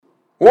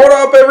What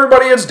up,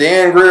 everybody? It's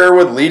Dan Greer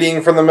with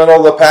Leading from the Middle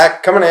of the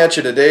Pack, coming at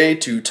you today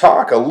to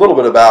talk a little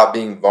bit about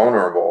being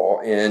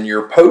vulnerable in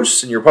your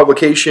posts and your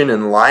publication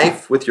in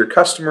life with your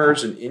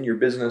customers and in your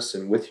business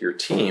and with your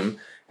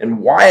team, and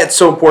why it's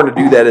so important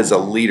to do that as a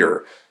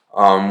leader.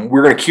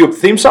 We're going to cue up the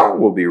theme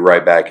song. We'll be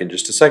right back in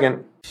just a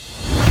second.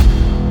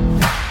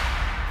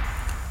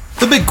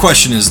 The big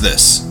question is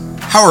this: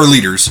 how are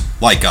leaders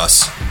like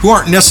us, who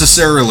aren't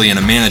necessarily in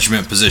a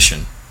management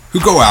position, who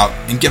go out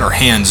and get our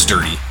hands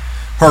dirty,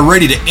 who are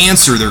ready to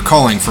answer their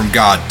calling from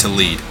God to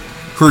lead,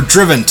 who are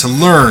driven to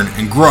learn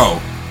and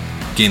grow,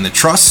 gain the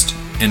trust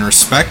and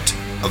respect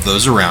of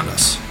those around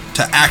us,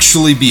 to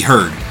actually be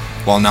heard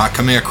while not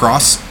coming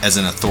across as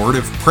an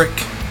authoritative prick?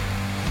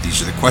 These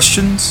are the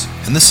questions,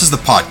 and this is the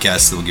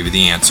podcast that will give you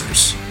the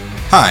answers.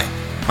 Hi,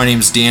 my name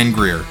is Dan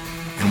Greer,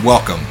 and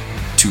welcome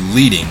to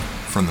Leading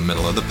from the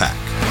Middle of the Pack.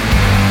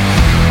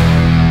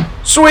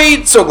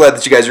 Sweet! So glad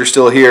that you guys are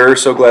still here.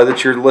 So glad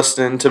that you're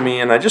listening to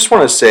me. And I just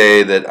want to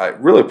say that I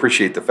really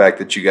appreciate the fact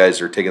that you guys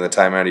are taking the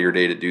time out of your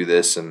day to do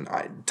this. And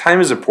time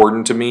is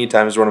important to me.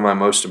 Time is one of my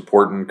most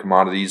important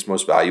commodities,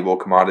 most valuable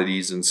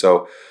commodities. And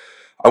so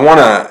I want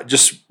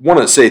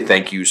to say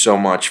thank you so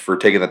much for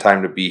taking the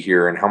time to be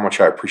here and how much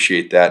I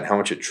appreciate that and how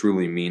much it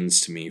truly means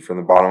to me from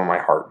the bottom of my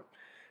heart.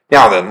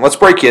 Now then, let's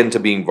break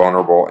into being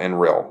vulnerable and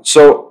real.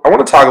 So I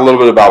want to talk a little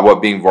bit about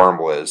what being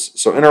vulnerable is.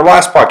 So in our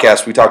last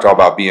podcast, we talked all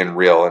about being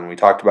real, and we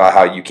talked about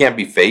how you can't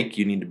be fake.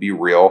 You need to be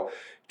real.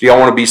 If you don't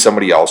want to be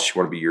somebody else, you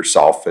want to be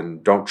yourself,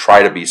 and don't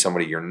try to be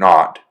somebody you're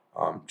not,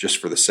 just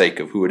for the sake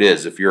of who it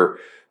is. If you're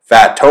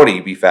Fat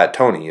Tony, be Fat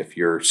Tony. If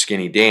you're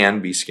Skinny Dan,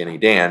 be Skinny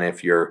Dan.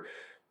 If you're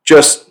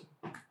just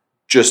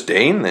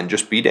Dane, then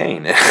just be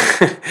Dane.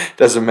 It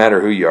doesn't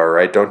matter who you are,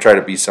 right? Don't try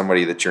to be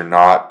somebody that you're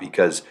not,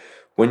 because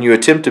when you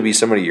attempt to be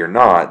somebody you're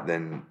not,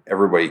 then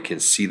everybody can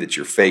see that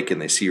you're fake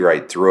and they see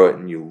right through it,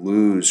 and you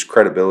lose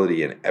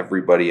credibility in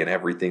everybody and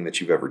everything that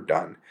you've ever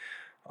done.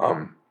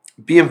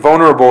 Being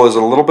vulnerable is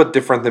a little bit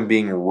different than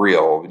being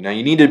real. Now,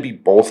 you need to be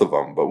both of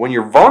them, but when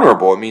you're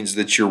vulnerable, it means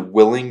that you're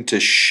willing to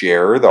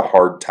share the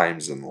hard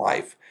times in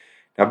life.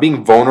 Now,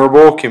 being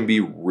vulnerable can be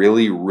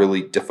really,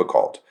 really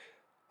difficult.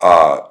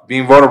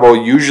 Being vulnerable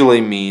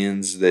usually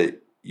means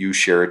that you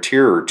share a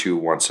tear or two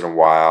once in a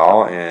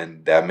while,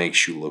 and that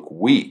makes you look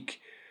weak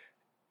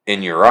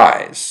in your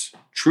eyes.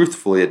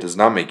 Truthfully, it does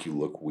not make you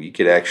look weak.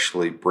 It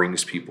actually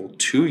brings people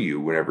to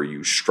you whenever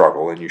you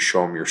struggle, and you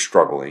show them you're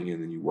struggling,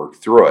 and then you work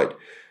through it.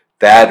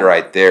 That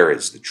right there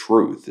is the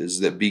truth, is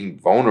that being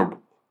vulnerable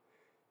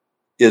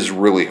is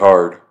really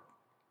hard.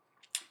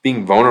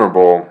 Being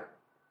vulnerable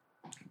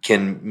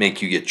can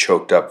make you get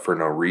choked up for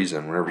no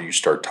reason whenever you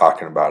start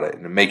talking about it,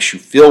 and it makes you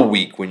feel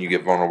weak when you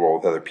get vulnerable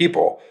with other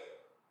people.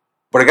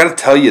 But I got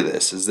to tell you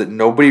this, is that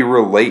nobody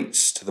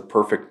relates to the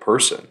perfect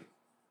person.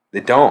 They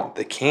don't.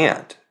 They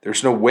can't.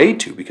 There's no way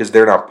to, because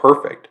they're not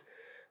perfect.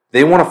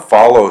 They want to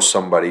follow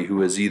somebody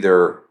who is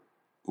either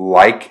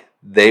like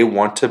they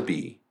want to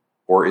be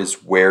or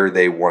is where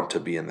they want to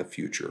be in the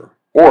future,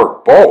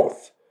 or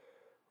both,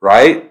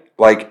 right?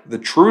 Like, the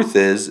truth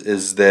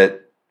is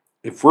that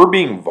if we're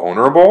being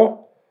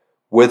vulnerable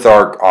with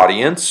our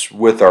audience,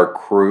 with our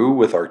crew,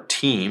 with our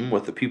team,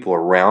 with the people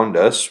around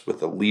us, with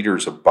the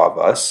leaders above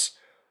us,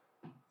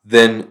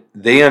 then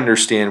they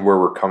understand where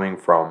we're coming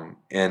from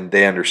and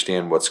they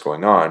understand what's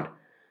going on.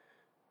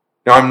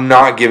 Now, I'm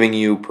not giving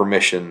you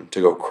permission to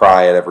go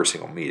cry at every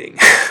single meeting.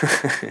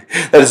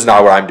 That is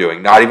not what I'm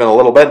doing. Not even a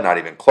little bit, not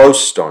even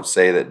close. Don't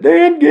say that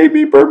Dan gave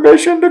me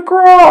permission to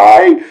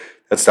cry.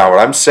 That's not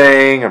what I'm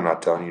saying. I'm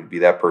not telling you to be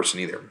that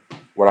person either.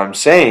 What I'm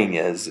saying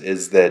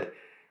is that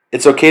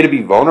it's okay to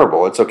be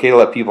vulnerable. It's okay to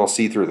let people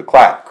see through the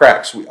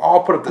cracks. We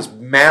all put up this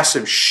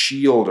massive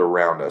shield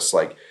around us.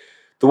 Like,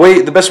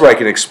 the best way I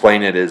can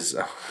explain it is,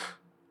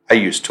 I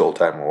use Tool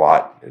Time a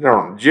lot. Did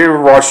you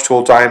ever watch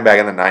Tool Time back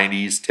in the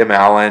 90s? Tim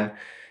Allen,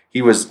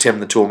 he was Tim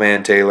the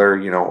Toolman Taylor.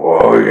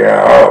 Oh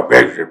yeah,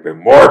 makes it be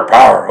more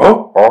power.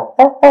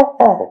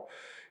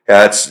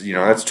 Yeah,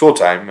 that's Tool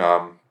Time.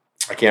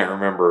 I can't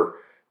remember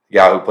the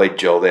guy who played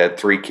Jill. They had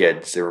 3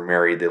 kids. They were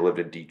married. They lived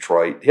in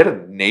Detroit. He had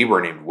a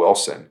neighbor named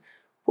Wilson.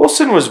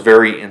 Wilson was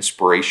very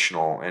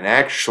inspirational, and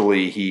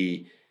actually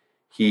he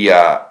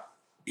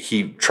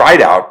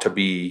tried out to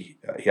be.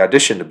 He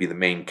auditioned to be the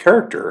main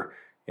character,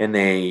 and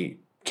they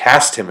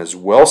cast him as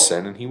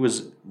Wilson, and he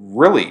was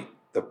really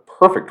the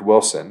perfect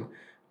Wilson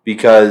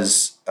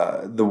because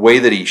the way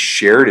that he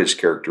shared his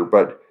character.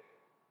 But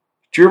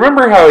do you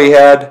remember how he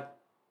had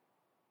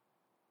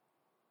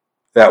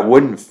that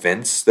wooden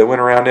fence that went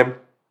around him?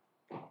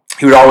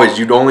 You'd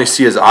only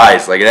see his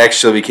eyes. Like, it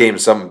actually became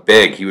something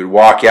big. He would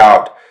walk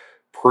out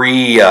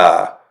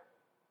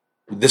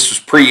this was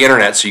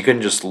pre-internet, so you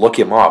couldn't just look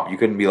him up. You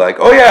couldn't be like,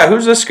 oh yeah,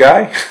 who's this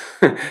guy?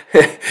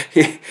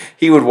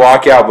 he would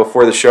walk out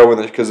before the show,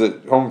 because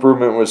Home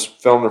Improvement was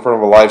filmed in front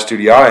of a live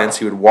studio audience.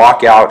 He would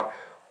walk out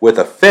with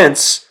a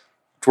fence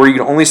to where you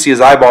could only see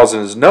his eyeballs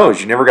and his nose.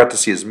 You never got to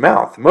see his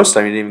mouth. Most of the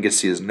time, you didn't even get to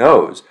see his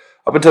nose.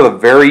 Up until the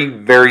very,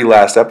 very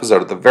last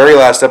episode. At the very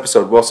last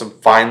episode, Wilson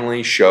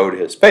finally showed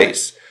his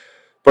face.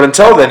 But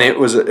until then, it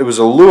was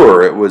a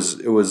lure. It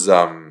was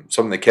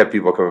something that kept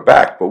people coming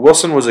back. But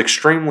Wilson was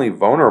extremely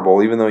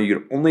vulnerable, even though you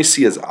could only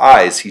see his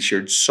eyes. He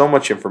shared so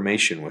much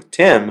information with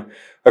Tim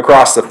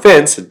across the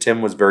fence, and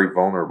Tim was very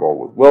vulnerable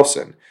with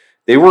Wilson.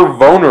 They were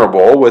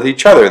vulnerable with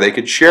each other. They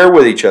could share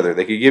with each other.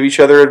 They could give each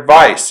other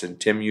advice, and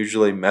Tim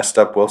usually messed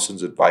up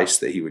Wilson's advice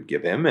that he would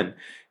give him, and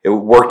it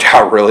worked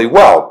out really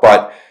well.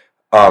 But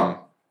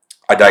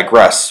I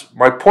digress.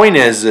 My point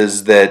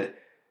is that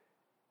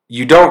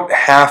you don't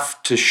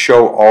have to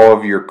show all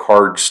of your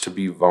cards to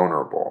be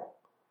vulnerable.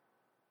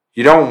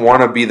 You don't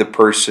want to be the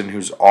person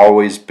who's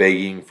always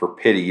begging for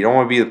pity. You don't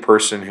want to be the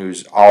person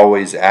who's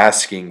always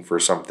asking for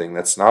something.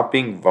 That's not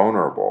being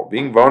vulnerable.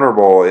 Being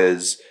vulnerable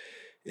is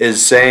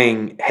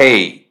saying,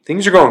 hey,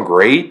 things are going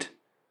great,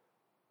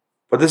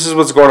 but this is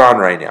what's going on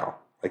right now.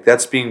 Like,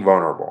 that's being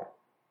vulnerable.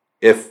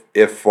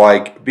 If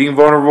like being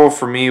vulnerable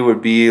for me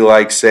would be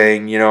like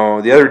saying,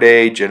 the other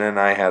day Jenna and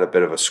I had a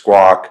bit of a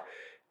squawk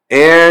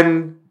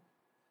and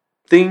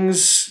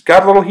things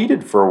got a little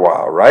heated for a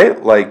while,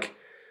 right? Like,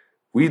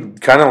 we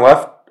kind of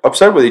left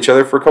upset with each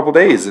other for a couple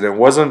days, and it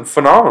wasn't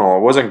phenomenal.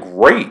 It wasn't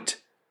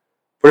great.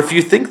 But if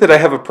you think that I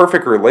have a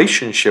perfect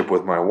relationship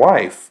with my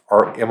wife,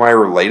 am I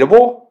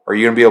relatable? Are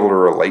you going to be able to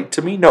relate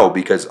to me? No,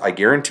 because I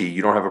guarantee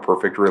you don't have a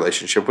perfect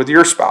relationship with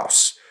your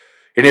spouse.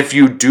 And if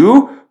you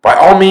do, by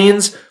all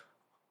means,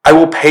 I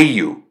will pay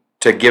you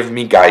to give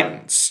me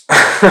guidance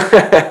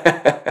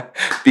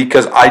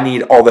because I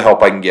need all the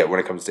help I can get when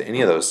it comes to any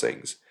of those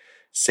things.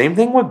 Same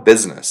thing with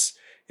business.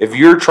 If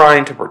you're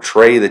trying to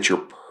portray that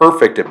you're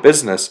perfect at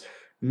business,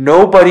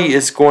 nobody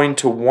is going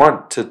to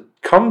want to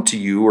come to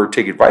you or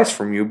take advice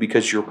from you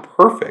because you're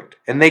perfect,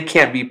 and they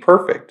can't be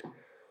perfect.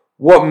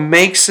 What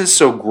makes it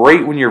so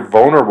great when you're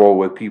vulnerable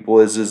with people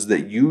is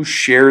that you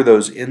share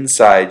those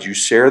insides, you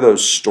share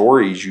those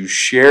stories, you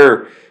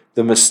share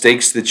the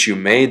mistakes that you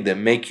made that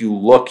make you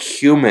look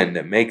human,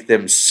 that make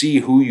them see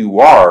who you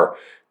are,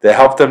 that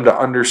help them to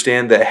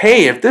understand that,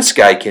 hey, if this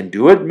guy can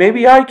do it,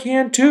 maybe I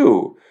can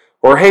too.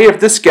 Or, hey, if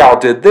this gal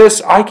did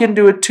this, I can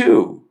do it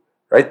too.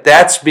 Right?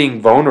 That's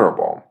being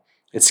vulnerable.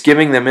 It's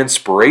giving them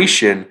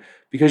inspiration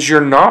because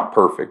you're not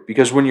perfect.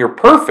 Because when you're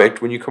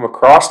perfect, when you come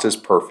across as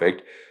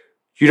perfect,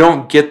 you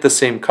don't get the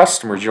same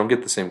customers, you don't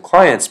get the same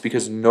clients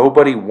because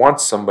nobody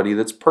wants somebody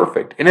that's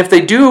perfect. And if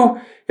they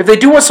do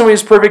want somebody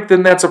that's perfect,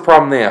 then that's a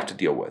problem they have to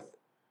deal with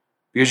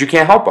because you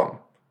can't help them.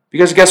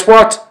 Because guess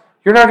what?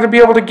 You're not going to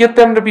be able to get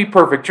them to be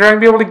perfect. You're not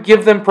going to be able to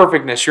give them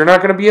perfectness. You're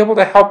not going to be able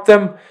to help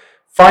them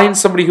find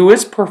somebody who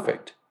is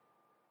perfect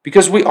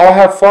because we all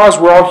have flaws.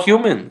 We're all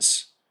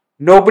humans.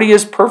 Nobody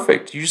is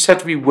perfect. You just have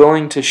to be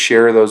willing to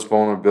share those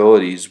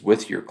vulnerabilities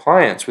with your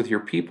clients, with your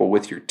people,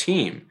 with your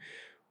team,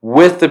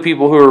 with the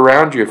people who are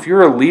around you. If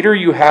you're a leader,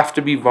 you have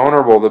to be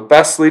vulnerable. The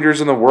best leaders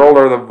in the world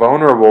are the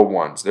vulnerable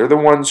ones. They're the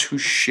ones who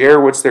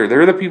share what's there.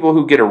 They're the people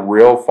who get a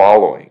real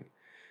following.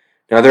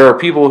 Now, there are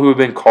people who have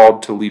been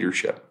called to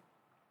leadership.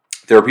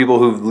 There are people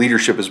whose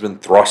leadership has been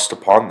thrust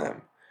upon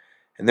them.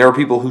 And there are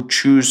people who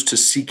choose to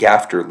seek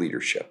after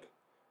leadership.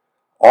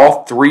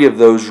 All three of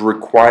those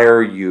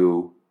require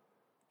you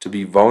to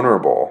be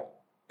vulnerable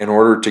in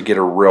order to get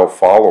a real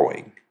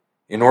following,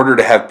 in order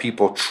to have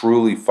people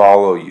truly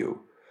follow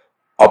you.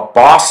 A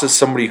boss is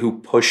somebody who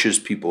pushes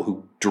people,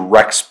 who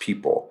directs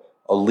people.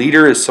 A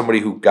leader is somebody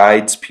who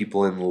guides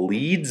people and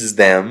leads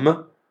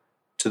them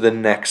to the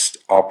next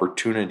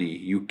opportunity.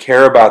 You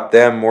care about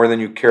them more than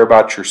you care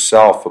about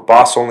yourself. A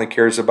boss only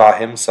cares about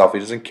himself. He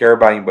doesn't care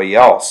about anybody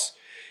else.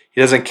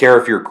 He doesn't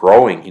care if you're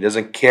growing. He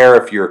doesn't care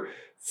if you're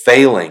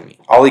failing.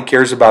 All he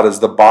cares about is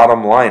the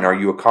bottom line. Are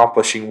you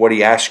accomplishing what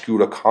he asked you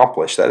to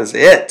accomplish? That is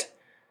it.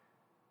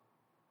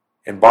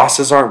 And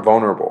bosses aren't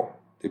vulnerable.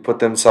 They put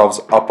themselves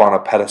up on a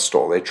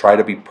pedestal. They try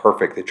to be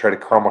perfect. They try to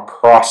come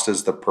across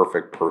as the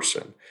perfect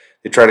person.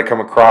 They try to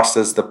come across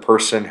as the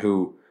person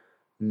who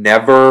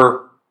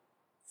never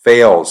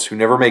fails, who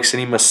never makes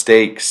any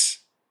mistakes.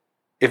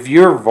 If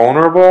you're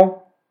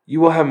vulnerable, you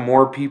will have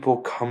more people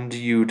come to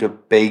you to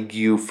beg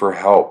you for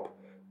help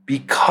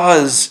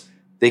because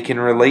they can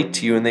relate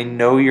to you and they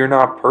know you're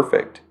not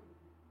perfect.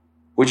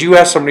 Would you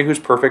ask somebody who's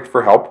perfect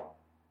for help?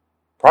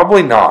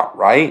 Probably not,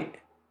 right?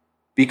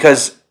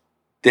 Because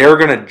they're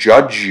going to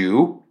judge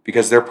you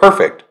because they're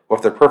perfect. Well,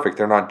 if they're perfect,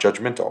 they're not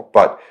judgmental,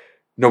 but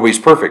nobody's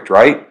perfect,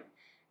 right?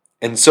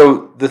 And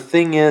so the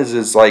thing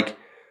is like,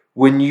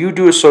 when you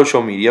do a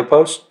social media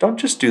post, don't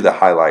just do the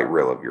highlight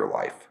reel of your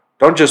life.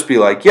 Don't just be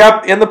like,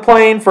 yep, in the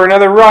plane for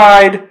another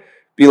ride.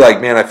 Be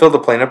like, man, I filled the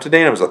plane up today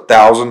and it was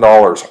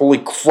 $1,000. Holy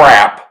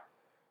crap.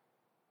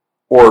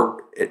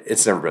 Or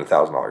it's never been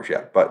 $1,000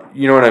 yet, but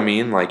you know what I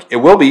mean? Like, it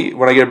will be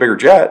when I get a bigger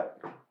jet,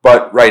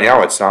 but right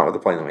now it's not with the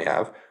plane that we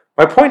have.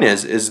 My point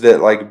is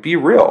that, like, be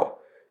real.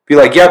 Be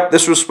like, yep,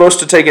 this was supposed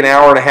to take an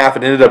hour and a half.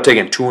 It ended up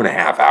taking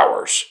 2.5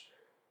 hours.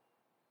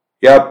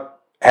 Yep.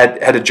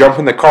 Had to jump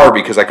in the car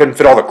because I couldn't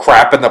fit all the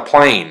crap in the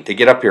plane to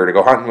get up here to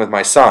go hunting with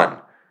my son.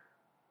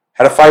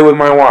 Had a fight with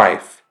my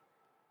wife.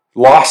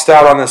 Lost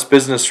out on this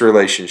business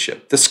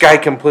relationship. This guy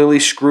completely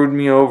screwed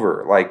me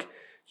over. Like,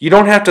 You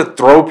don't have to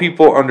throw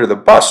people under the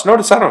bus.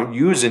 Notice I don't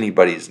use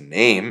anybody's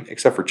name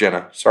except for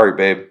Jenna. Sorry,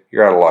 babe.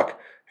 You're out of luck.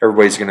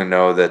 Everybody's going to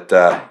know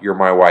that you're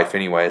my wife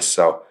anyways.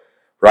 So,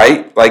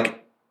 right?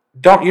 Like,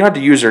 you don't have to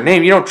use their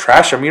name. You don't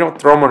trash them. You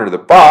don't throw them under the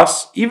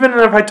bus. Even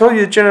if I told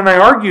you that Jenna and I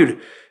argued,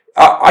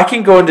 I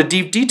can go into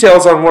deep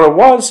details on what it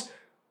was,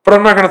 but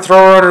I'm not going to throw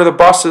her under the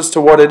bus as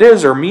to what it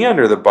is or me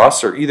under the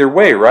bus or either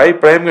way, right?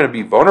 But I am going to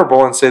be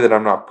vulnerable and say that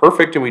I'm not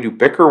perfect and we do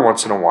bicker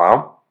once in a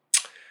while.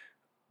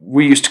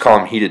 We used to call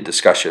them heated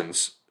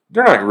discussions.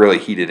 They're not really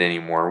heated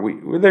anymore.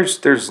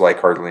 There's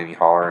like hardly any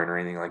hollering or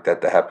anything like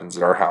that happens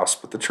at our house.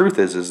 But the truth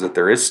is that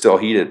there is still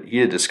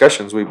heated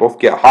discussions. We both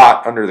get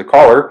hot under the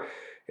collar,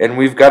 and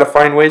we've got to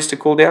find ways to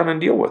cool down and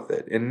deal with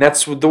it. And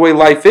that's the way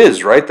life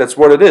is, right? That's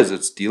what it is.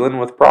 It's dealing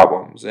with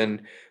problems.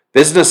 And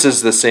business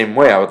is the same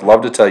way. I would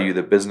love to tell you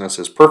that business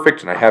is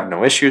perfect and I have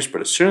no issues,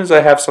 but as soon as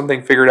I have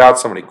something figured out,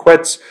 somebody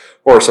quits,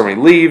 or somebody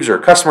leaves, or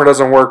a customer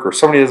doesn't work, or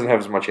somebody doesn't have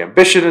as much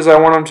ambition as I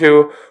want them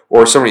to,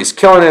 or somebody's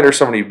killing it, or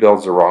somebody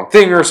builds the wrong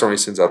thing, or somebody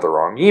sends out the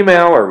wrong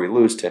email, or we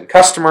lose 10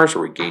 customers,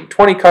 or we gain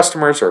 20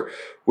 customers, or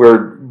we're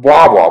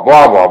blah, blah,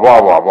 blah, blah, blah,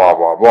 blah, blah,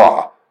 blah,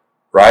 blah,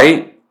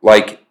 right?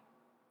 Like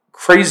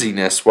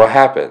craziness, what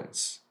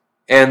happens?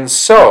 And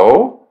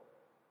so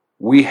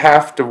we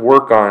have to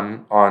work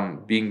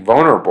on being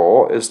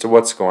vulnerable as to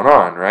what's going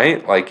on,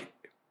 right? Like,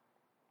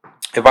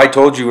 if I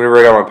told you whenever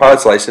I got my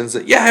pilot's license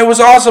that, yeah, it was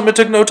awesome, it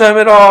took no time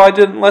at all, I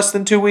did it in less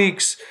than 2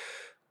 weeks.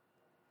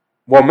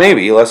 Well,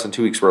 maybe less than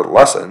 2 weeks worth of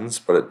lessons,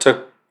 but it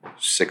took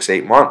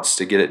 6-8 months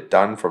to get it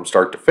done from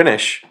start to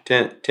finish.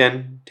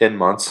 10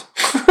 months.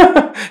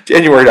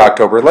 January to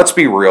October. Let's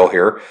be real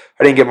here.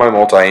 I didn't get my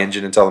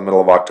multi-engine until the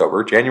middle of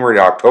October. January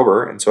to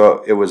October. And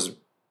so it was,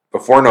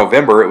 before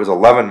November, it was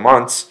 11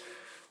 months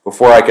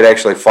before I could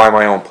actually fly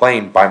my own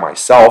plane by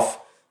myself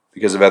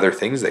because of other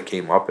things that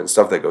came up and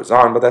stuff that goes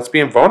on. But that's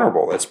being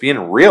vulnerable. That's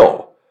being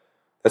real.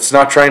 That's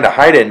not trying to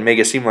hide it and make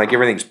it seem like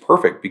everything's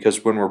perfect,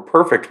 because when we're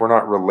perfect, we're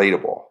not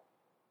relatable.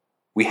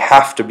 We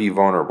have to be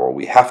vulnerable.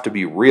 We have to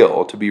be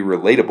real to be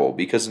relatable,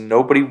 because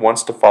nobody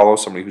wants to follow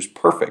somebody who's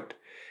perfect.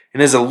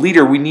 And as a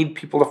leader, we need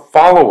people to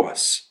follow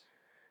us.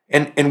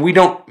 And we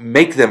don't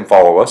make them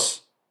follow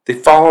us. They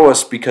follow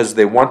us because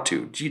they want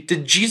to.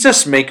 Did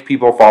Jesus make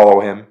people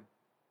follow him?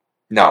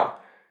 No,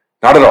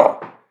 not at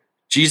all.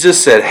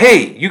 Jesus said,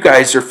 hey, you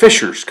guys are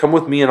fishers. Come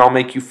with me and I'll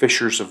make you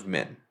fishers of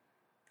men.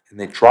 And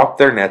they dropped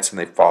their nets and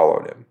they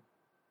followed him.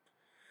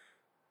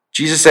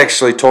 Jesus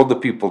actually told the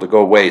people to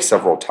go away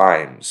several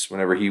times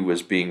whenever he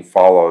was being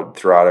followed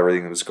throughout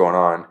everything that was going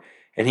on.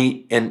 And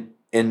he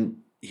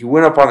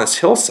went up on this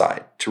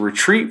hillside to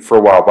retreat for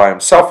a while by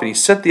himself, and he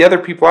sent the other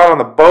people out on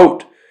the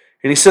boat.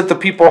 And he sent the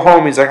people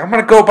home. He's like, I'm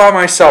going to go by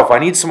myself. I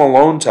need some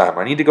alone time.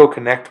 I need to go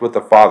connect with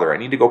the Father. I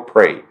need to go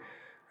pray.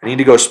 I need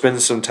to go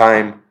spend some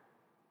time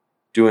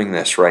doing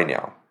this right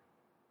now,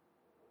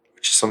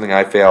 which is something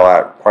I fail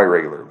at quite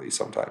regularly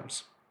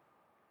sometimes.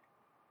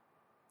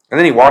 And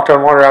then he walked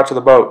on water out to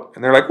the boat.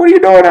 And they're like, what are you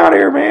doing out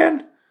here,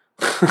 man?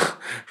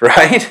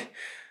 Right?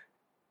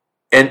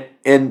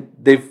 And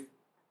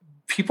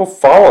people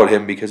followed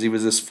him because he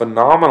was this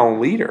phenomenal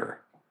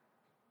leader.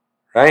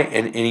 Right?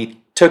 And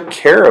he took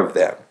care of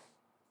them.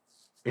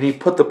 And he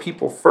put the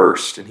people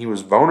first. And he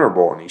was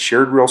vulnerable. And he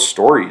shared real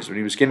stories. When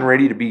he was getting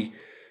ready to be,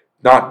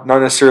 not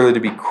necessarily to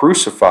be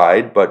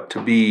crucified, but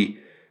to be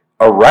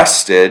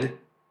arrested,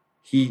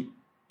 he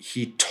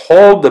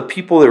told the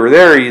people that were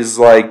there, he's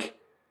like,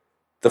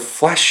 the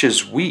flesh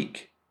is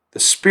weak. The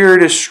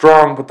spirit is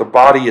strong, but the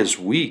body is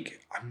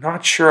weak. I'm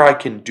not sure I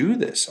can do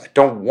this. I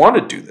don't want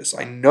to do this.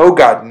 I know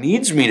God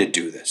needs me to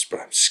do this, but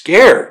I'm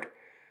scared.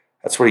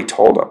 That's what he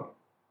told them.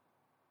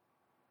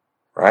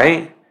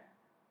 Right?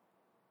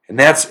 And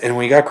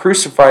when he got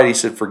crucified, he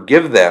said,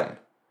 forgive them,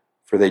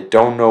 for they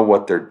don't know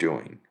what they're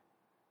doing.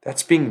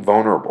 That's being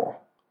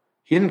vulnerable.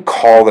 He didn't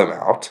call them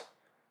out.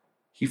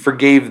 He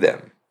forgave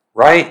them,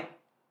 right?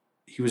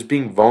 He was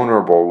being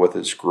vulnerable with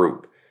his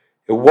group.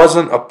 It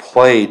wasn't a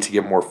play to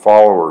get more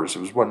followers. It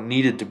was what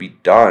needed to be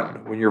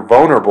done. When you're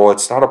vulnerable,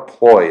 it's not a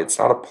ploy. It's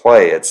not a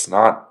play. It's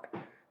not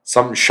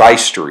some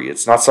shystery.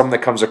 It's not something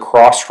that comes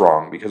across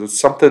wrong, because it's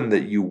something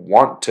that you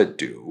want to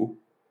do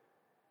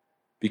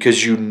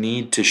because you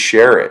need to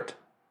share it.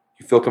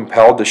 You feel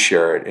compelled to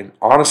share it. And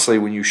honestly,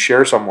 when you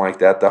share something like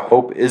that, the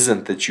hope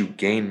isn't that you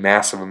gain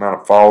massive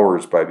amount of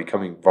followers by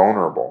becoming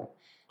vulnerable.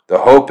 The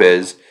hope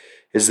is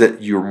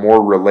that you're more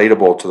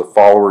relatable to the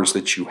followers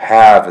that you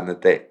have, and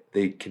that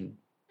they can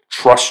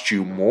trust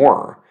you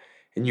more.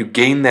 And you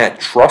gain that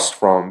trust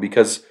from them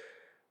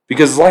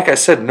because like I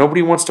said,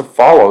 nobody wants to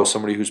follow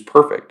somebody who's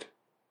perfect.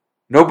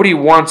 Nobody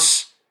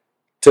wants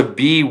to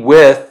be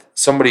with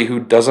somebody who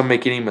doesn't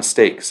make any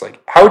mistakes.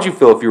 Like, how would you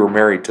feel if you were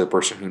married to the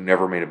person who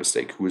never made a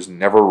mistake, who was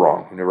never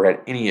wrong, who never had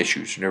any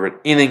issues, who never had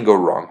anything go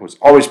wrong, who was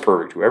always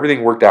perfect, who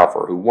everything worked out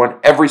for, who won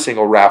every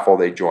single raffle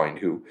they joined,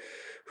 who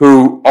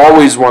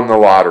always won the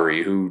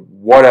lottery, who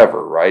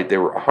whatever, right? They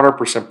were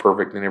 100%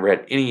 perfect. They never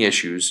had any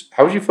issues.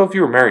 How would you feel if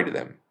you were married to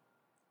them?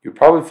 You'd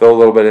probably feel a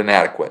little bit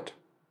inadequate.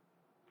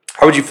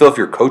 How would you feel if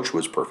your coach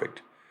was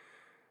perfect?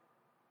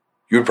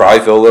 you would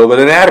probably feel a little bit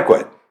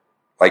inadequate.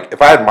 Like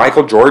if I had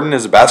Michael Jordan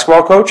as a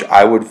basketball coach,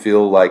 I would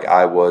feel like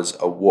I was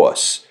a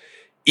wuss.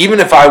 Even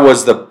if I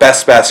was the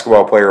best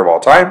basketball player of all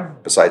time,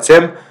 besides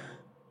him,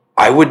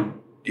 it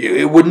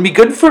wouldn't be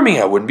good for me.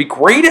 I wouldn't be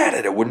great at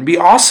it. It wouldn't be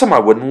awesome. I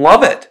wouldn't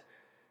love it.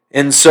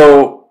 And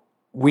so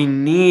we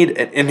need,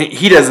 and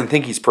he doesn't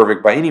think he's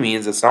perfect by any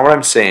means. That's not what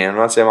I'm saying. I'm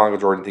not saying Michael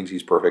Jordan thinks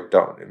he's perfect.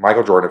 Don't.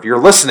 Michael Jordan, if you're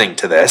listening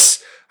to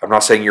this, I'm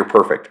not saying you're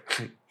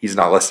perfect. He's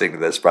not listening to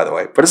this, by the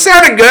way. But it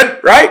sounded good,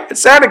 right? It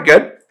sounded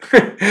good.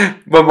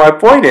 But my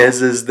point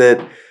is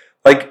that,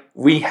 like,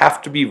 we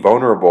have to be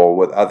vulnerable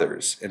with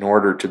others. In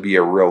order to be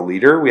a real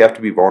leader, we have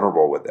to be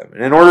vulnerable with them.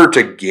 And in order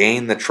to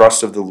gain the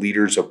trust of the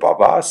leaders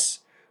above us,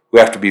 we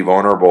have to be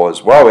vulnerable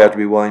as well. We have to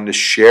be willing to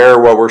share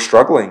what we're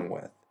struggling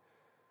with.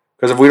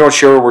 Because if we don't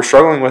share what we're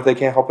struggling with, they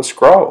can't help us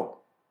grow.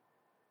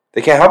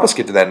 They can't help us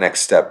get to that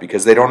next step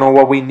because they don't know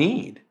what we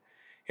need.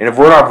 And if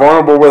we're not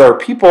vulnerable with our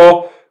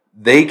people,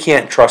 they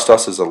can't trust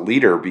us as a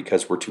leader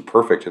because we're too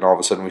perfect. And all of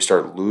a sudden we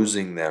start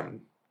losing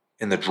them.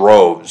 In the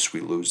droves, we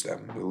lose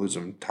them. We lose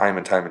them time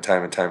and time and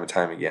time and time and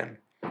time again.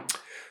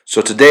 So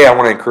today I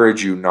want to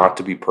encourage you not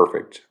to be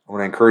perfect. I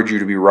want to encourage you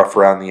to be rough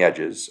around the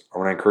edges. I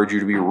want to encourage you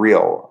to be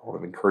real. I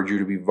want to encourage you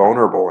to be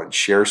vulnerable and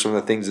share some of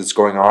the things that's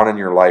going on in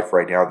your life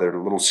right now that are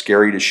a little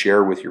scary to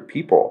share with your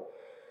people.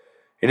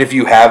 And if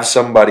you have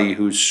somebody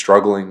who's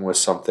struggling with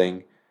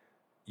something,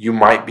 you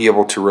might be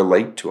able to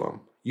relate to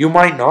them. You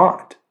might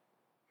not.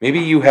 Maybe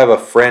you have a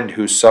friend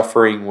who's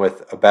suffering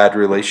with a bad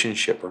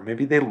relationship, or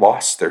maybe they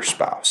lost their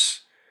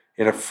spouse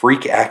in a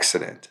freak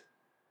accident,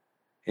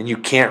 and you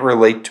can't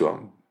relate to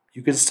them.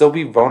 You can still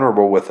be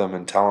vulnerable with them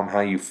and tell them how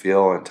you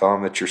feel and tell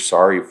them that you're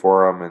sorry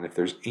for them, and if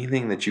there's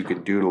anything that you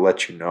can do to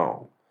let you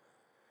know.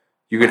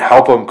 You can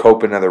help them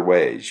cope in other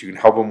ways. You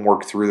can help them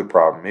work through the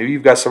problem. Maybe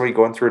you've got somebody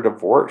going through a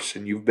divorce,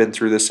 and you've been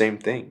through the same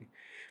thing.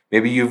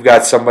 Maybe you've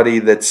got somebody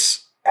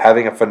that's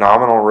having a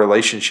phenomenal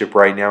relationship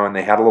right now and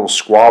they had a little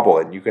squabble,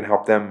 and you can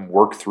help them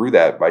work through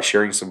that by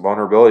sharing some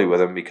vulnerability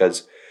with them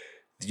because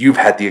you've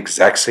had the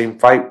exact same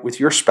fight with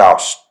your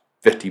spouse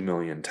 50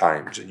 million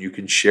times and you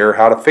can share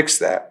how to fix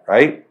that,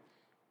 right?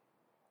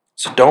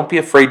 So don't be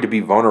afraid to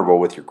be vulnerable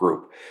with your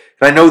group.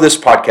 And I know this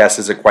podcast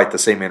isn't quite the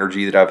same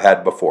energy that I've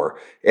had before,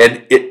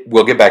 and it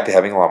will get back to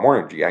having a lot more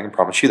energy. I can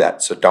promise you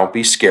that. So don't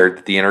be scared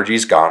that the energy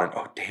is gone and,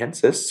 oh,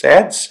 Dan's this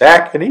sad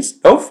sack and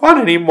he's no fun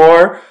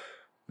anymore.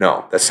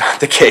 No, that's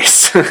not the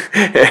case.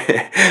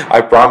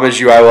 I promise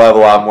you I will have a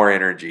lot more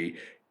energy.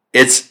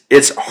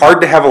 It's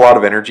hard to have a lot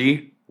of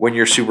energy when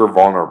you're super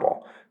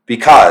vulnerable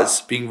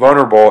because being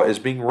vulnerable is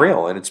being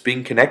real and it's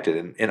being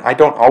connected. And I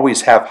don't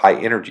always have high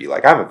energy.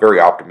 Like, I'm a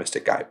very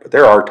optimistic guy, but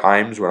there are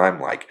times when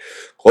I'm like,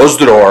 close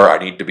the door, I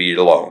need to be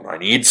alone. I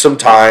need some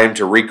time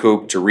to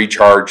recoup, to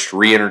recharge, to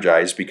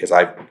re-energize because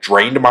I've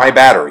drained my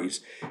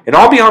batteries. And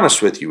I'll be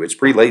honest with you, it's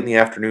pretty late in the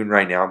afternoon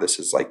right now. This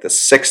is like the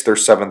 6th or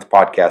 7th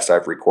podcast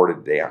I've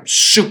recorded today. I'm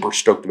super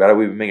stoked about it.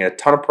 We've been making a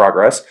ton of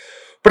progress,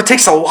 but it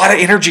takes a lot of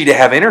energy to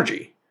have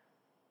energy.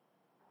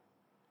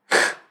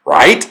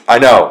 Right? I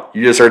know.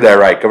 You just heard that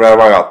right. Coming out of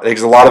my mouth. It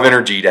takes a lot of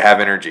energy to have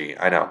energy.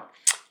 I know.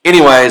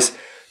 Anyways,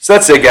 so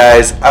that's it,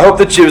 guys. I hope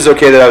that it was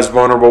okay that I was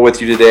vulnerable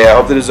with you today. I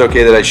hope that it was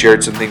okay that I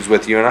shared some things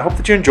with you, and I hope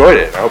that you enjoyed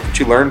it. I hope that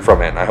you learned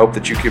from it, and I hope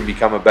that you can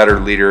become a better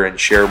leader and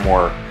share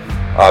more,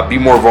 be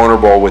more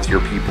vulnerable with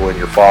your people and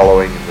your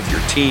following and with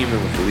your team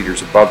and with the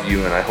leaders above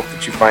you, and I hope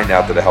that you find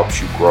out that it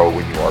helps you grow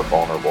when you are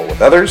vulnerable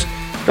with others.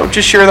 Don't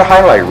just share the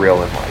highlight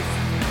reel in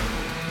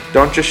life.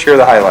 Don't just share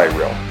the highlight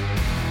reel.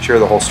 Share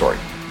the whole story.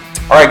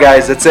 All right,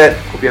 guys, that's it.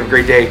 Hope you have a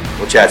great day.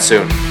 We'll chat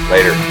soon.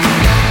 Later.